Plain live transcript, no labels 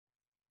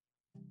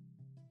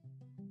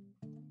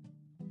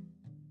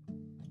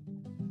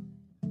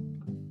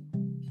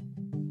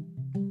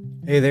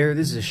Hey there,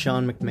 this is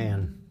Sean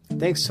McMahon.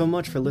 Thanks so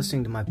much for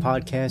listening to my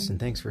podcast, and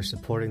thanks for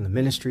supporting the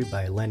ministry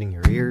by lending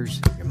your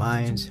ears, your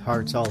minds,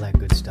 hearts, all that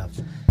good stuff.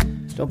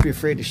 Don't be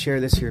afraid to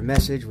share this here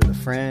message with a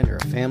friend or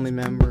a family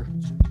member,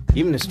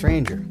 even a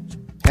stranger.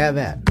 Have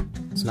at it.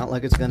 It's not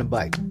like it's going to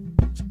bite.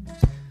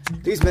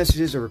 These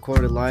messages are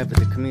recorded live at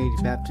the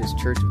Community Baptist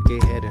Church of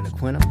Gayhead in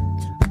Aquina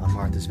on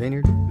Martha's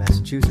Vineyard,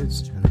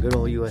 Massachusetts, and the good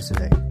old US of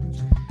A.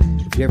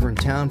 If you're ever in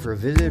town for a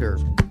visit or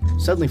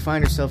suddenly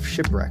find yourself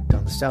shipwrecked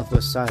on the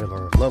southwest side of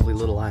our lovely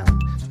little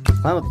island,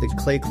 climb up the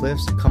clay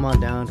cliffs and come on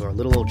down to our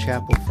little old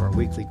chapel for our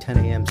weekly 10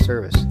 a.m.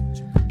 service.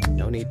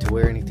 No need to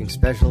wear anything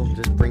special,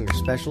 just bring your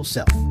special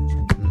self.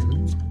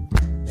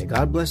 May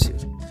God bless you.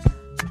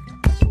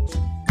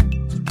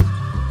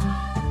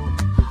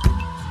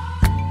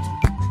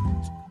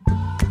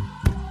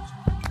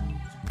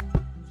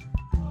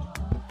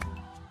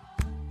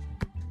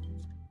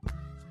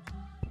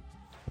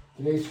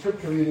 Today's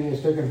scripture reading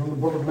is taken from the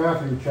book of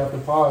Matthew, chapter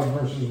 5,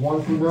 verses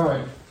 1 through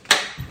 9.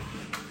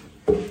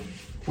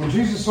 When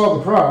Jesus saw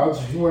the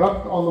crowds, he went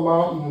up on the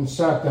mountain and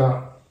sat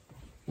down.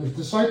 His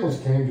disciples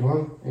came to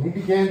him, and he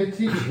began to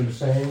teach them,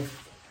 saying,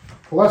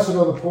 "Blessed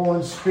are the poor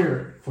in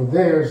spirit, for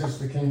theirs is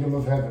the kingdom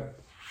of heaven.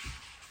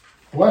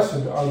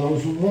 Blessed are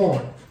those who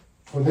mourn,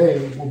 for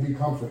they will be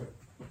comforted.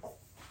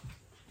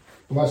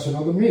 Blessed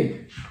are the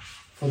meek,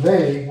 for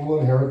they will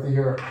inherit the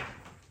earth.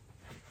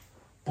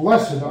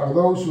 Blessed are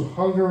those who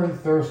hunger and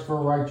thirst for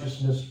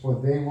righteousness,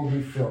 for they will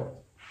be filled.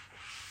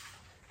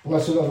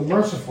 Blessed are the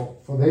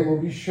merciful, for they will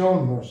be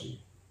shown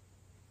mercy.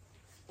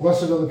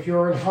 Blessed are the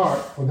pure in heart,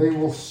 for they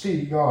will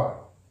see God.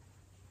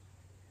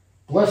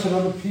 Blessed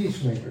are the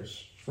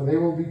peacemakers, for they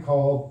will be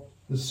called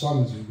the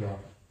sons of God."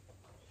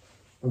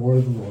 The word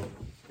of the Lord.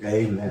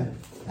 Amen.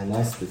 And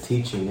that's the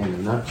teaching in a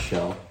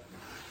nutshell.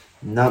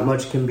 Not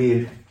much can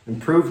be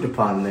improved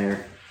upon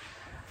there.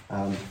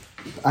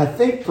 I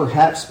think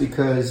perhaps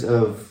because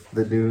of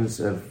the news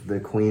of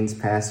the Queen's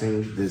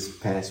passing this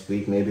past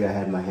week, maybe I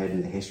had my head in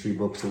the history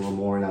books a little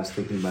more, and I was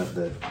thinking about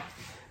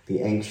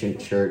the ancient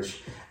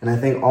church. And I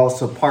think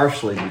also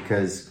partially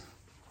because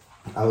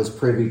I was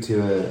privy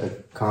to a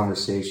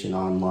conversation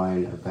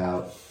online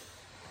about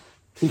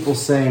people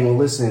saying, well,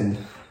 listen,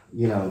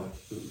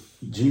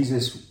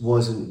 Jesus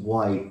wasn't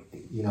white,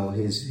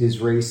 his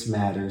race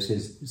matters,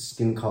 his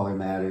skin color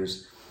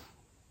matters.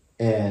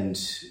 And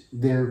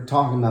they're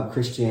talking about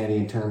Christianity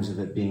in terms of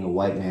it being a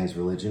white man's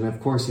religion. Of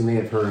course, you may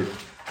have heard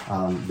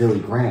Billy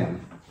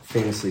Graham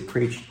famously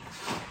preach,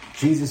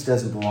 Jesus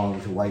doesn't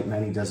belong to white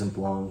men, he doesn't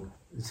belong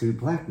to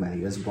black men,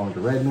 he doesn't belong to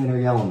red men or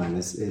yellow men,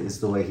 is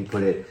the way he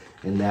put it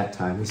in that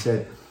time. He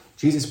said,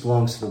 Jesus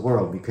belongs to the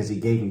world because he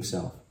gave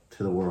himself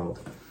to the world.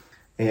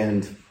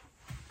 And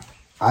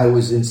I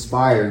was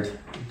inspired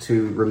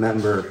to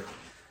remember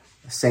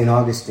St.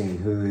 Augustine,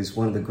 who is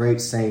one of the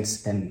great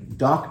saints and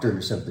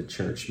doctors of the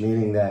church,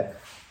 meaning that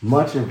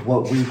much of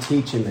what we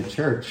teach in the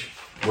church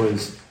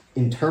was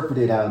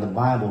interpreted out of the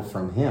Bible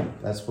from him.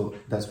 That's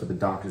what the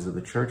doctors of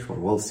the church were.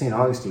 Well, St.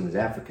 Augustine was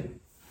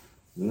African,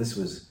 and this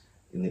was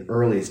in the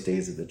earliest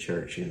days of the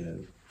church, in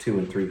the 200s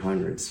and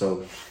 300s.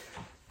 So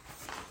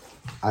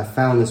I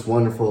found this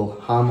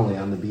wonderful homily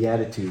on the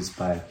Beatitudes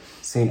by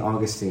St.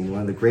 Augustine,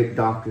 one of the great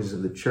doctors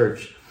of the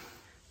church.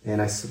 And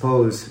I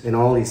suppose in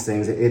all these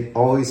things, it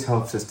always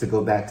helps us to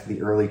go back to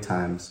the early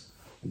times.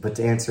 But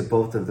to answer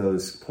both of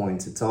those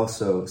points, it's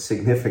also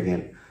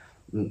significant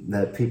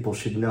that people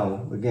should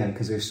know, again,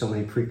 because there's so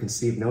many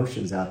preconceived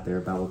notions out there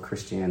about what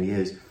Christianity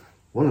is.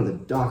 One of the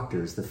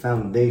doctors, the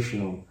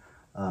foundational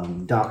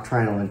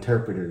doctrinal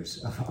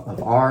interpreters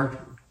of our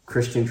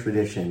Christian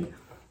tradition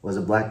was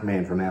a black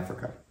man from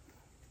Africa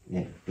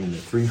in the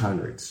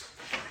 300s.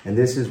 And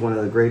this is one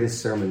of the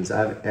greatest sermons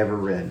I've ever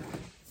read.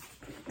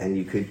 And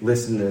you could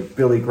listen to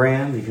Billy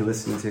Graham, you could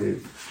listen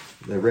to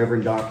the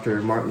Reverend Dr.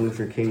 Martin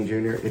Luther King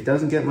Jr. It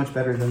doesn't get much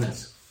better than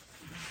this.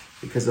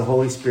 Because the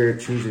Holy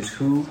Spirit chooses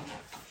who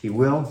he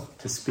will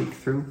to speak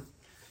through.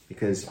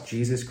 Because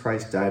Jesus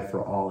Christ died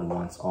for all and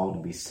wants all to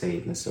be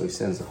saved. And so he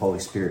sends the Holy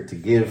Spirit to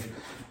give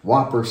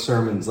whopper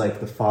sermons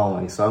like the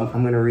following. So I'm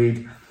going to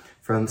read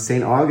from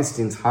St.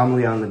 Augustine's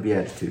homily on the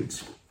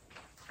Beatitudes.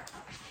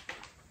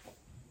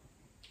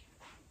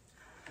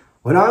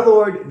 When our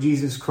Lord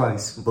Jesus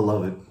Christ,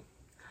 beloved,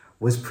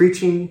 was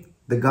preaching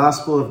the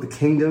gospel of the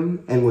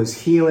kingdom and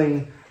was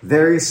healing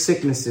various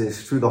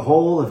sicknesses through the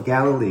whole of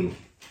Galilee,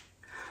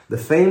 the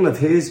fame of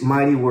his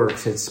mighty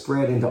works had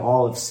spread into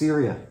all of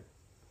Syria.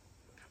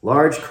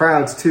 Large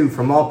crowds, too,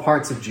 from all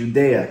parts of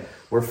Judea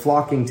were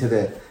flocking to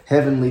the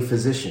heavenly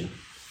physician.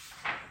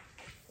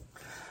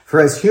 For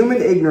as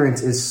human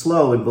ignorance is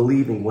slow in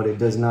believing what it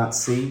does not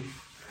see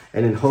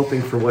and in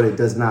hoping for what it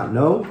does not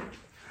know,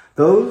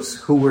 those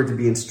who were to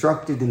be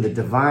instructed in the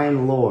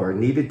divine lore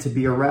needed to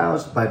be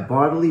aroused by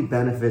bodily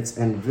benefits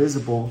and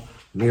visible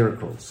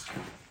miracles,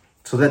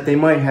 so that they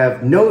might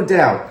have no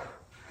doubt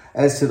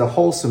as to the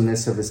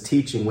wholesomeness of his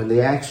teaching when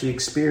they actually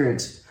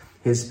experienced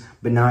his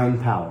benign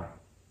power.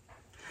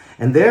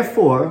 And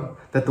therefore,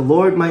 that the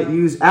Lord might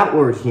use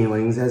outward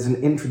healings as an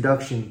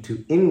introduction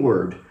to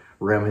inward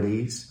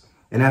remedies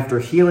and after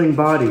healing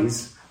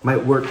bodies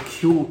might work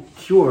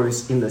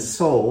cures in the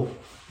soul,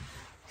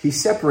 he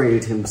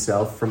separated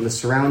himself from the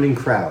surrounding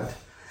crowd,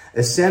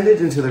 ascended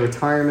into the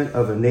retirement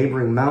of a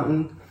neighboring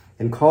mountain,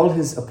 and called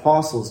his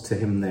apostles to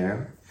him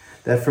there,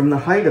 that from the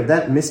height of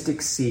that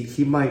mystic seat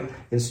he might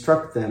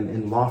instruct them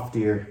in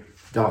loftier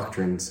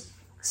doctrines,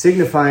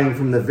 signifying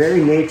from the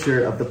very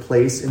nature of the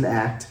place and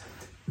act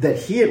that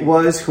he it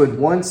was who had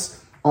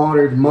once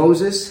honored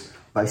Moses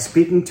by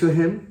speaking to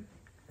him,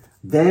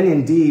 then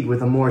indeed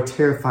with a more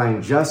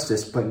terrifying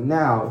justice, but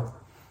now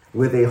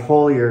with a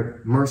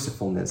holier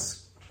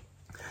mercifulness,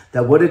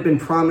 that what had been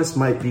promised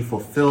might be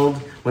fulfilled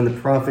when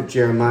the prophet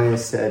Jeremiah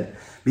said,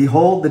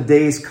 "Behold, the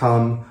days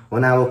come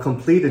when I will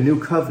complete a new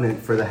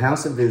covenant for the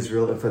house of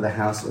Israel and for the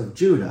house of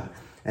Judah.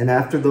 And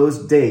after those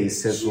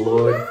days, says the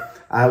Lord,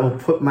 I will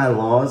put my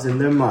laws in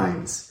their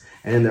minds,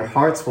 and in their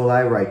hearts will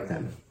I write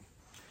them."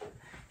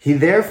 He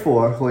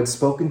therefore, who had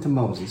spoken to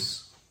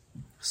Moses,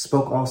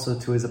 spoke also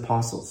to his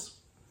apostles.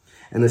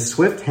 And the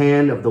swift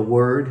hand of the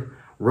word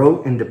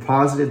wrote and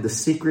deposited the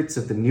secrets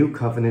of the new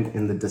covenant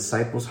in the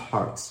disciples'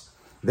 hearts.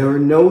 There were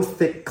no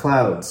thick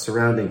clouds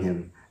surrounding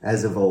him,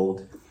 as of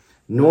old,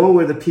 nor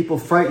were the people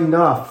frightened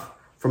off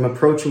from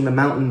approaching the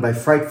mountain by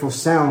frightful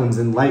sounds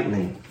and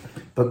lightning.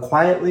 But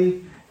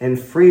quietly and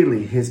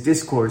freely his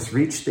discourse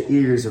reached the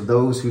ears of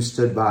those who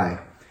stood by,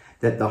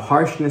 that the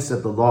harshness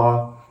of the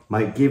law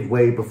might give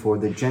way before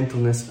the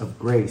gentleness of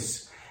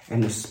grace,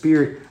 and the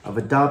spirit of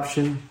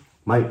adoption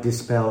might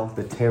dispel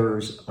the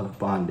terrors of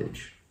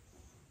bondage.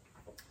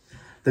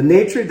 The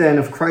nature then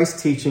of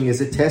Christ's teaching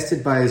is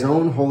attested by his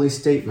own holy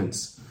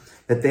statements,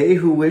 that they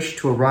who wish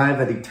to arrive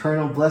at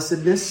eternal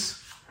blessedness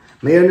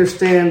may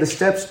understand the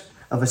steps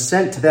of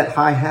ascent to that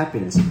high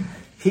happiness.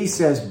 He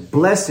says,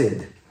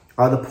 "Blessed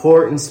are the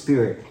poor in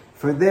spirit,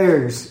 for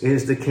theirs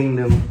is the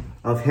kingdom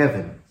of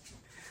heaven."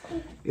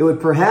 It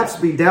would perhaps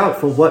be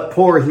doubtful what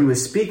poor he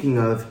was speaking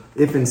of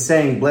if in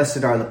saying,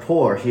 "Blessed are the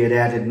poor," he had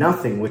added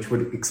nothing which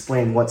would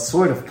explain what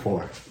sort of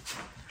poor.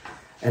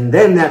 And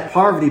then that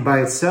poverty by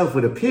itself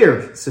would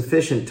appear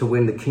sufficient to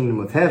win the kingdom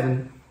of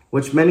heaven,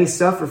 which many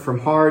suffer from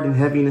hard and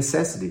heavy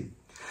necessity.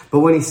 But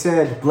when he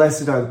said,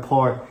 "Blessed are the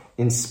poor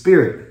in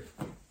spirit,"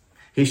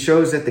 he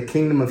shows that the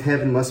kingdom of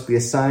heaven must be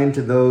assigned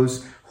to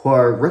those who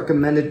are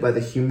recommended by the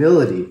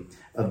humility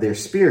of their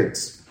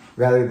spirits,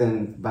 rather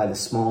than by the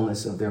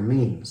smallness of their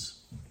means.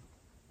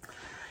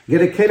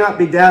 Yet it cannot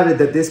be doubted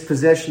that this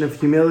possession of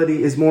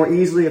humility is more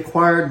easily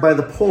acquired by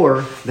the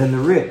poor than the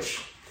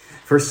rich.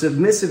 For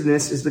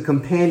submissiveness is the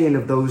companion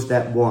of those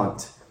that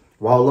want,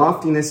 while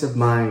loftiness of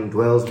mind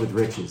dwells with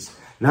riches.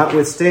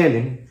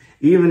 Notwithstanding,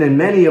 even in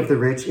many of the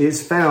rich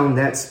is found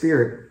that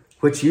spirit,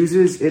 which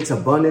uses its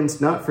abundance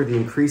not for the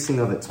increasing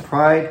of its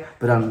pride,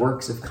 but on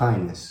works of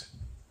kindness,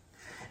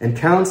 and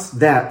counts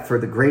that for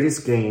the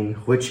greatest gain,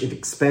 which it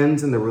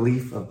expends in the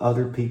relief of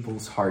other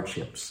people's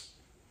hardships.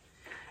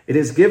 It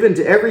is given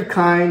to every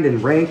kind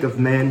and rank of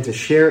men to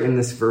share in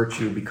this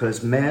virtue,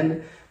 because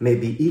men may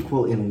be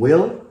equal in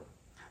will,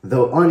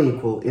 though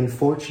unequal in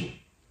fortune.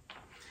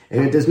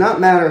 And it does not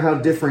matter how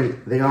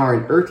different they are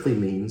in earthly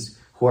means,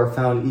 who are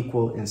found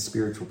equal in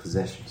spiritual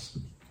possessions.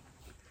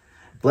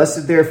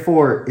 Blessed,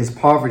 therefore, is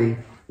poverty,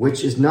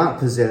 which is not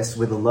possessed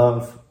with a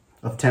love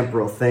of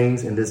temporal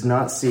things, and does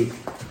not seek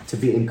to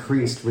be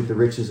increased with the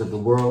riches of the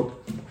world,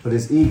 but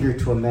is eager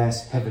to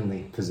amass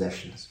heavenly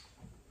possessions.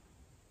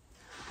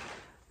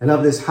 And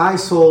of this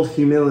high-souled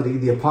humility,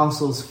 the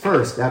apostles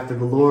first, after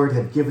the Lord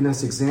had given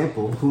us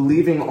example, who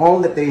leaving all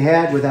that they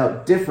had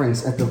without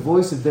difference at the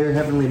voice of their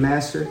heavenly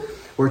master,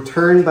 were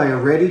turned by a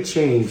ready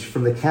change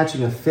from the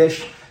catching of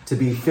fish to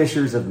be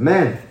fishers of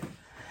men,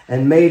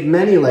 and made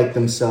many like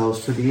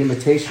themselves through the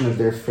imitation of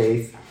their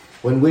faith,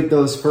 when with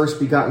those first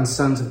begotten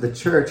sons of the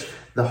church,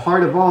 the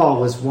heart of all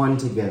was one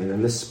together,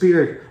 and the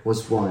spirit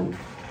was one,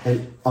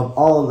 and of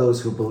all those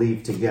who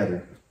believed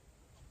together.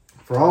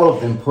 For all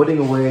of them, putting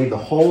away the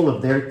whole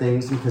of their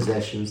things and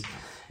possessions,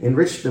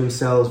 enriched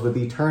themselves with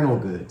eternal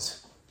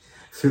goods,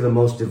 through the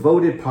most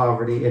devoted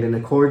poverty, and in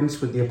accordance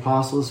with the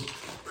apostles'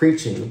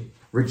 preaching,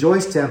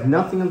 rejoiced to have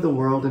nothing of the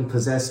world and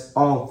possess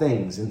all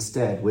things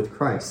instead with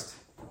Christ.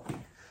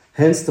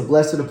 Hence the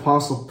blessed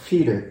apostle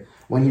Peter,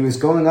 when he was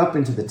going up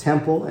into the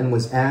temple and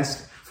was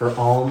asked for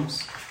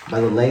alms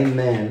by the lame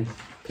man,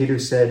 Peter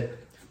said,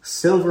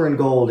 "Silver and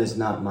gold is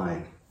not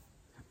mine,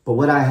 but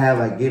what I have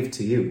I give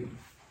to you.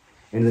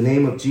 In the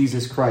name of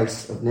Jesus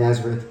Christ of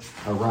Nazareth,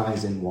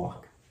 arise and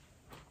walk."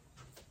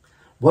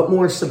 What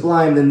more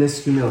sublime than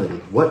this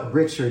humility? What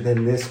richer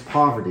than this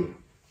poverty?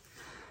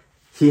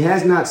 He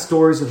has not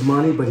stores of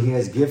money, but he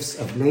has gifts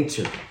of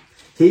nature.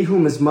 He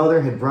whom his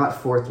mother had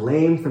brought forth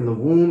lame from the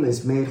womb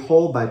is made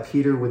whole by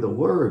Peter with a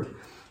word.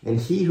 And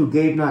he who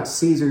gave not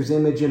Caesar's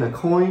image in a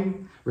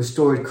coin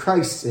restored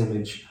Christ's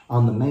image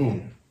on the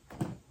man.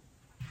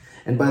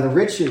 And by the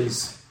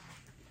riches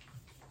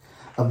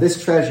of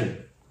this treasure,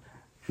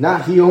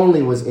 not he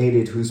only was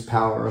aided whose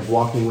power of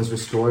walking was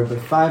restored, but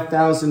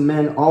 5,000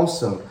 men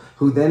also,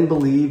 who then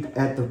believed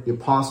at the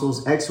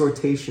apostles'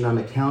 exhortation on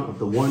account of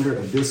the wonder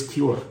of this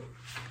cure.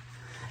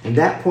 And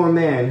that poor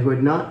man who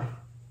had not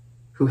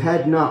who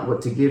had not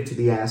what to give to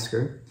the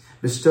asker,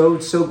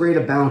 bestowed so great a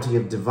bounty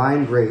of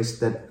divine grace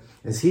that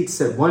as he'd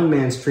set one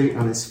man straight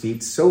on his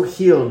feet, so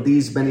healed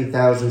these many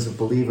thousands of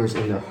believers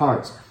in their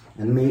hearts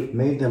and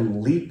made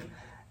them leap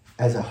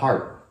as a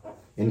hart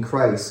in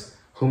Christ,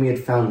 whom he had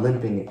found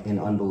limping in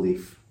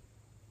unbelief.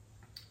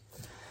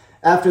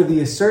 After the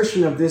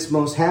assertion of this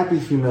most happy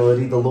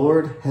humility, the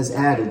Lord has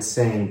added,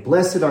 saying,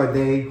 "Blessed are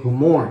they who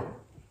mourn,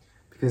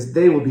 because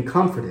they will be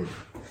comforted."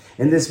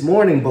 And this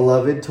mourning,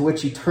 beloved, to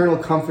which eternal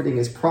comforting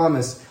is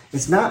promised,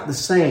 is not the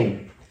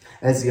same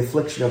as the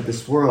affliction of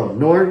this world,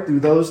 nor do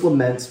those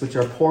laments which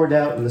are poured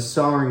out in the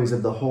sorrowings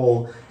of the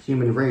whole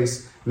human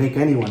race make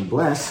anyone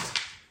blessed.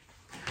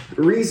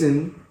 The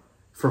reason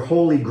for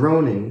holy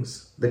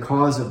groanings, the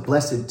cause of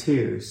blessed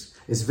tears,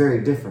 is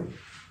very different.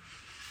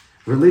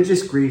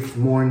 Religious grief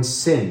mourns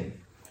sin,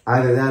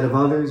 either that of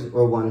others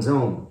or one's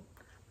own.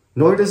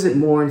 Nor does it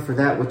mourn for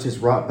that which is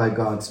wrought by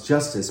God's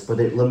justice, but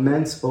it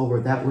laments over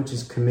that which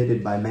is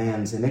committed by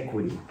man's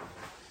iniquity.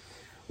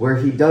 Where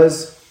he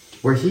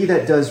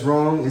that does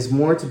wrong is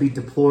more to be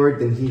deplored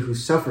than he who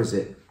suffers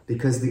it,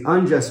 because the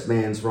unjust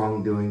man's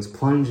wrongdoings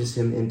plunges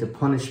him into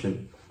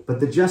punishment, but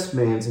the just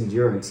man's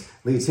endurance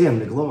leads him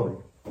to glory.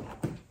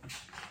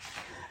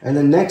 And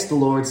then next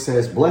the Lord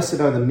says, "Blessed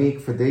are the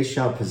meek, for they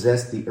shall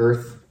possess the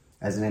earth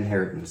as an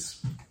inheritance."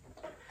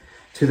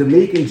 To the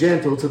meek and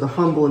gentle, to the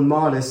humble and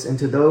modest, and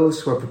to those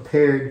who are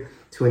prepared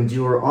to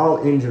endure all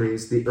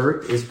injuries, the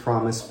earth is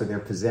promised for their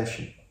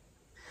possession.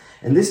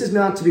 And this is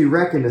not to be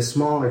reckoned a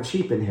small or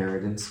cheap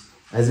inheritance,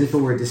 as if it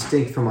were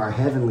distinct from our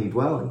heavenly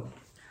dwelling,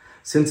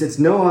 since it's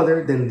no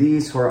other than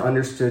these who are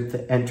understood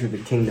to enter the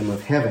kingdom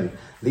of heaven.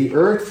 The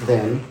earth,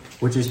 then,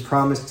 which is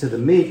promised to the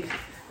meek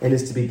and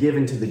is to be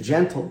given to the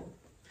gentle,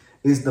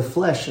 is the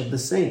flesh of the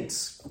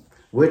saints,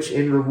 which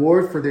in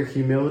reward for their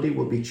humility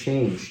will be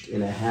changed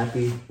in a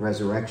happy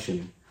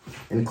resurrection,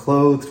 and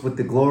clothed with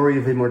the glory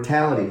of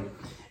immortality,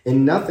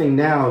 in nothing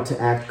now to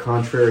act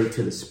contrary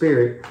to the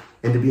Spirit,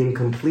 and to be in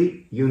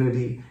complete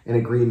unity and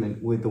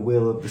agreement with the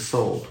will of the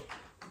soul.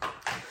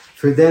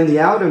 For then the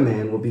outer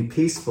man will be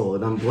peaceful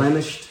and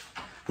unblemished,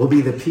 will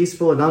be the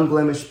peaceful and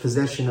unblemished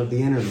possession of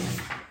the inner man.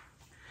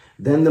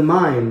 Then the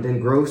mind,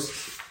 engrossed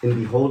in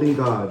beholding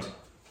God,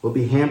 will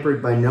be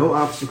hampered by no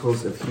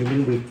obstacles of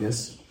human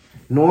weakness,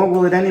 nor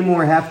will it any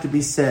more have to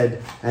be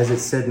said, as it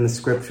said in the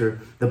scripture,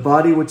 "The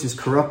body which is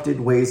corrupted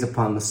weighs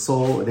upon the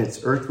soul, and its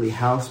earthly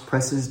house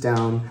presses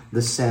down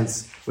the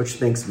sense which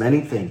thinks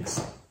many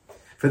things."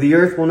 For the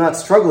earth will not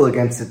struggle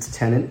against its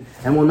tenant,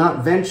 and will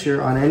not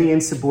venture on any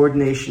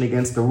insubordination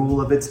against the rule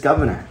of its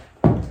governor.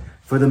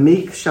 For the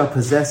meek shall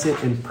possess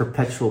it in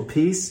perpetual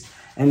peace,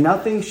 and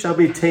nothing shall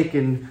be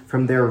taken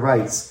from their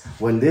rights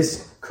when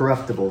this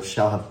corruptible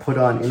shall have put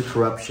on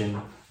incorruption,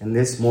 and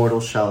this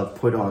mortal shall have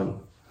put on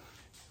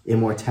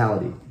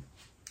immortality,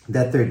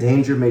 that their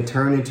danger may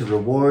turn into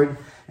reward,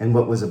 and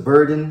what was a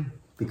burden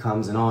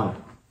becomes an honor.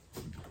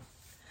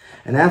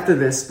 And after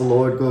this, the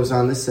Lord goes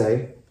on to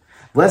say,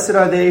 "Blessed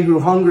are they who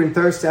hunger and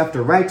thirst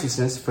after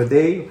righteousness, for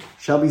they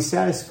shall be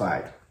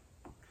satisfied."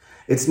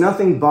 It's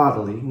nothing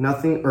bodily,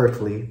 nothing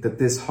earthly that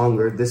this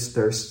hunger, this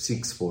thirst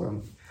seeks for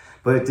them,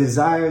 but it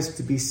desires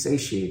to be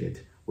satiated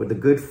with the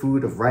good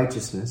food of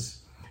righteousness,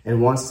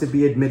 and wants to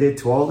be admitted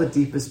to all the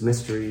deepest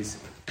mysteries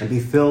and be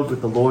filled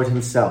with the Lord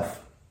himself.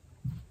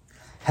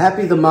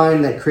 Happy the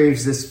mind that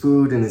craves this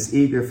food and is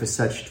eager for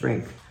such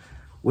drink,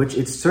 which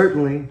it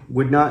certainly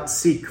would not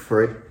seek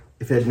for it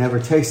if it had never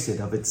tasted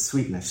of its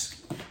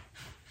sweetness.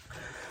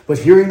 But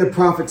hearing the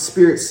prophet's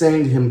spirit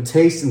saying to him,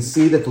 "Taste and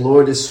see that the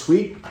Lord is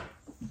sweet,"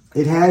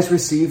 it has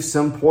received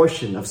some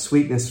portion of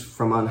sweetness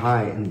from on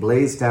high and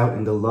blazed out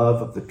in the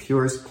love of the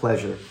purest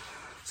pleasure,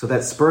 so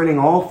that spurning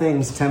all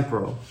things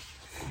temporal,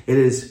 it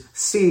is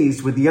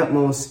seized with the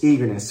utmost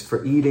eagerness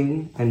for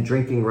eating and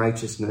drinking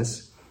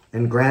righteousness,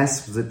 and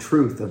grasps the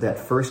truth of that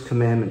first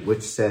commandment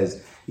which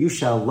says, "You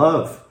shall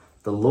love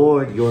the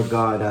Lord your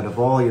God out of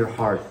all your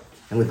heart,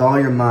 and with all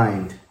your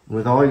mind, and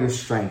with all your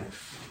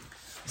strength,"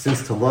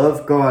 since to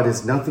love God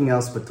is nothing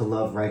else but to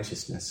love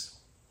righteousness.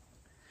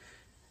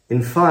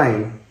 In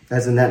fine,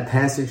 as in that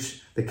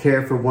passage, the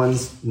care for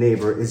one's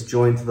neighbor is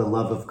joined to the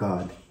love of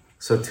God,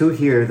 so too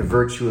here the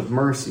virtue of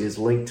mercy is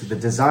linked to the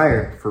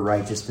desire for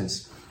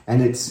righteousness,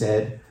 and it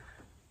said,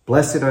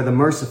 "Blessed are the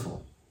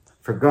merciful,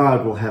 for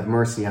God will have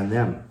mercy on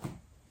them."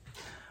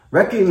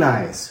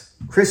 Recognize,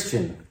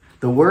 Christian,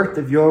 the worth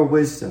of your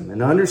wisdom,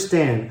 and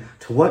understand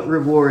to what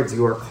rewards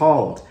you are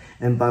called,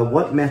 and by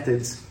what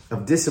methods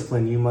of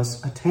discipline you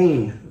must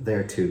attain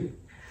thereto.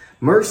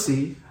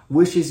 Mercy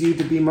wishes you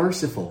to be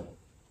merciful,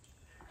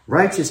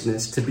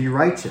 righteousness to be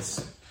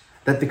righteous,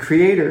 that the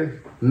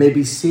Creator may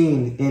be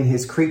seen in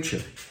his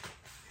creature,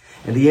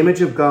 and the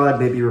image of God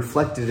may be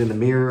reflected in the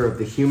mirror of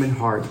the human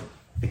heart,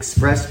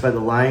 expressed by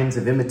the lines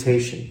of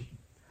imitation.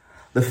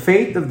 The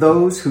faith of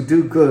those who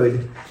do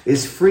good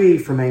is free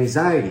from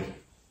anxiety.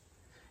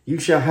 You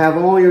shall have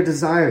all your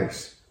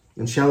desires,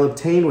 and shall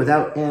obtain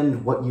without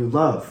end what you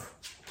love.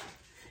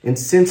 And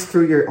since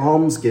through your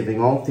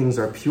almsgiving all things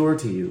are pure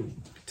to you,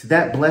 to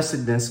that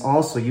blessedness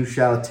also you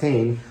shall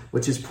attain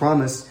which is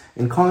promised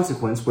in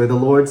consequence, where the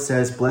Lord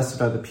says,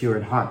 "Blessed are the pure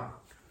in heart,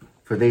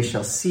 for they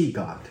shall see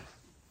God."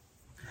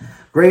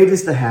 Great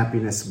is the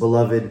happiness,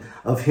 beloved,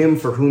 of him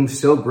for whom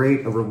so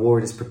great a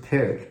reward is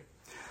prepared.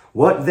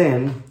 What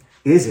then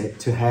is it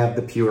to have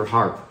the pure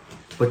heart,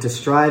 but to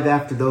strive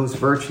after those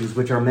virtues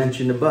which are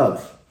mentioned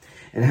above?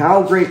 And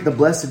how great the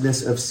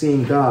blessedness of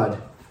seeing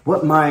God,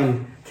 what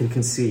mind can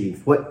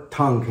conceive, what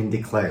tongue can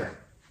declare?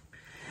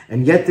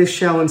 And yet this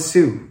shall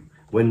ensue,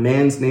 when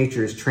man's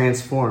nature is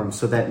transformed,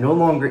 so that no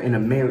longer in a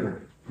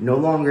mirror, no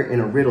longer in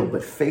a riddle,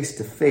 but face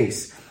to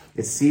face,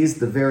 it sees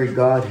the very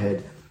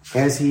Godhead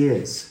as he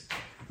is,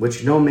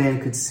 which no man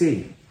could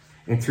see,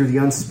 and through the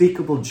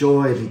unspeakable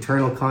joy of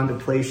eternal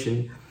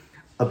contemplation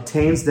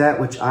obtains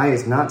that which eye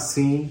has not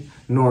seen,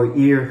 nor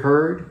ear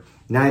heard,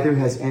 neither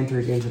has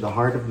entered into the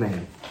heart of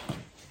man.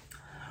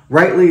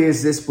 Rightly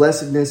is this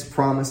blessedness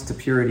promised to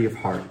purity of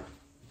heart.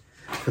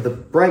 For the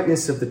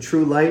brightness of the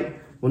true light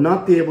will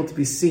not be able to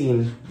be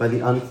seen by the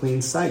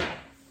unclean sight.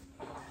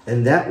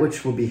 And that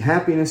which will be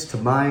happiness to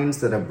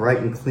minds that are bright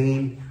and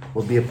clean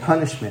will be a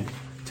punishment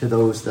to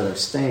those that are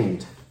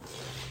stained.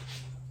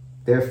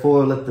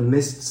 Therefore let the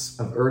mists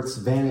of earth's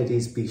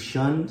vanities be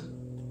shunned,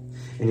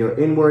 and your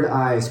inward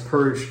eyes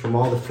purged from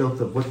all the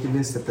filth of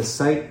wickedness, that the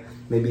sight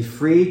may be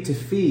free to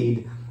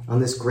feed on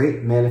this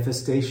great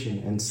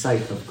manifestation and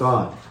sight of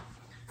God.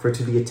 For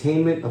to the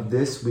attainment of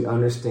this we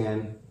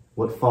understand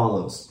what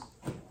follows.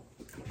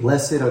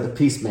 Blessed are the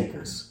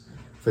peacemakers,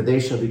 for they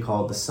shall be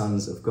called the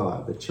sons of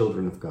God, the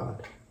children of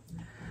God.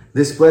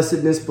 This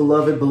blessedness,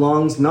 beloved,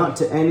 belongs not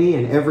to any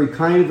and every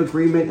kind of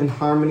agreement and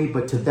harmony,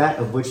 but to that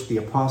of which the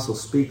apostle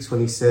speaks when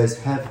he says,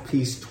 "Have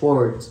peace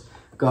towards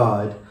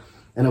God,"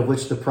 and of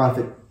which the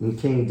prophet and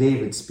King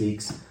David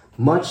speaks,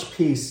 "Much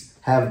peace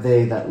have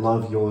they that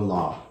love your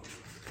law,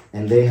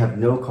 and they have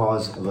no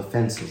cause of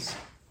offenses."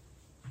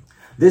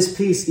 This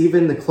peace,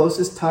 even the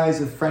closest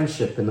ties of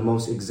friendship and the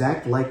most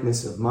exact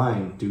likeness of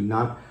mind do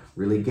not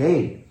really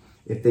gain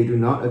if they do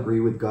not agree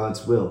with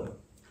God's will.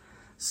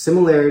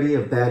 Similarity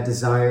of bad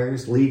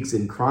desires, leagues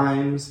in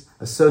crimes,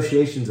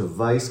 associations of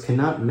vice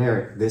cannot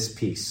merit this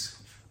peace.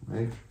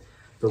 Right?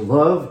 The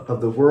love of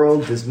the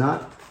world does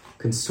not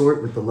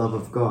consort with the love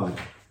of God,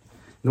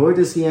 nor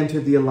does he enter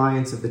the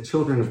alliance of the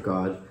children of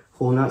God,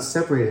 who will not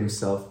separate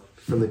himself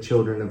from the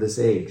children of this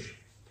age.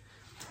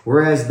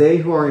 Whereas they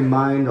who are in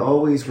mind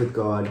always with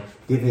God,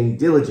 giving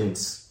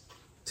diligence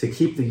to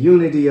keep the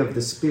unity of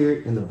the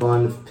Spirit in the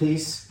bond of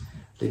peace,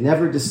 they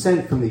never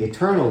dissent from the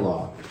eternal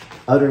law,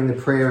 uttering the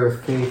prayer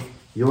of faith,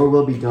 "Your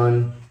will be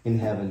done in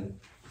heaven,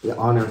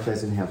 on earth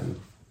as in heaven."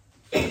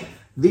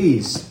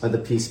 These are the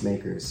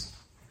peacemakers.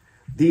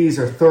 These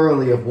are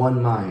thoroughly of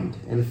one mind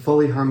and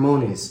fully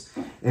harmonious,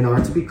 and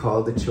are to be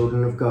called the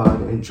children of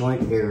God and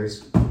joint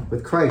heirs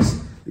with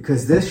Christ,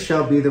 because this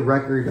shall be the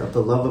record of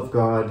the love of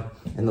God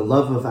and the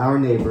love of our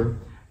neighbor,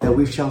 that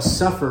we shall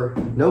suffer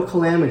no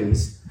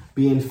calamities,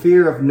 be in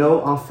fear of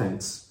no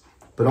offense,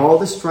 but all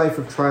the strife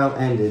of trial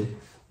ended,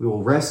 we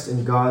will rest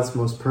in God's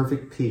most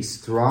perfect peace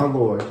through our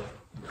Lord,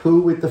 who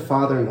with the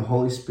Father and the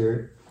Holy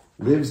Spirit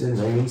lives and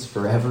reigns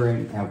forever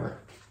and ever.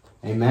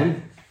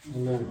 Amen?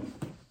 Amen.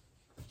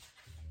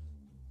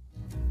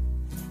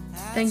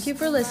 Thank you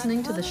for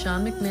listening to the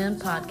Sean McMahon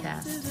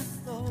Podcast.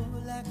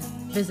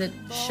 Visit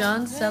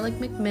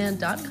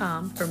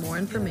SeanSeligMcMahon.com for more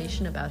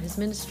information about his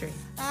ministry.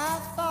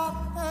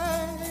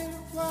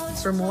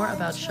 For more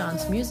about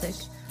Sean's music,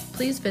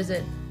 please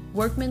visit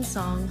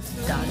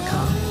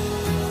workmansongs.com.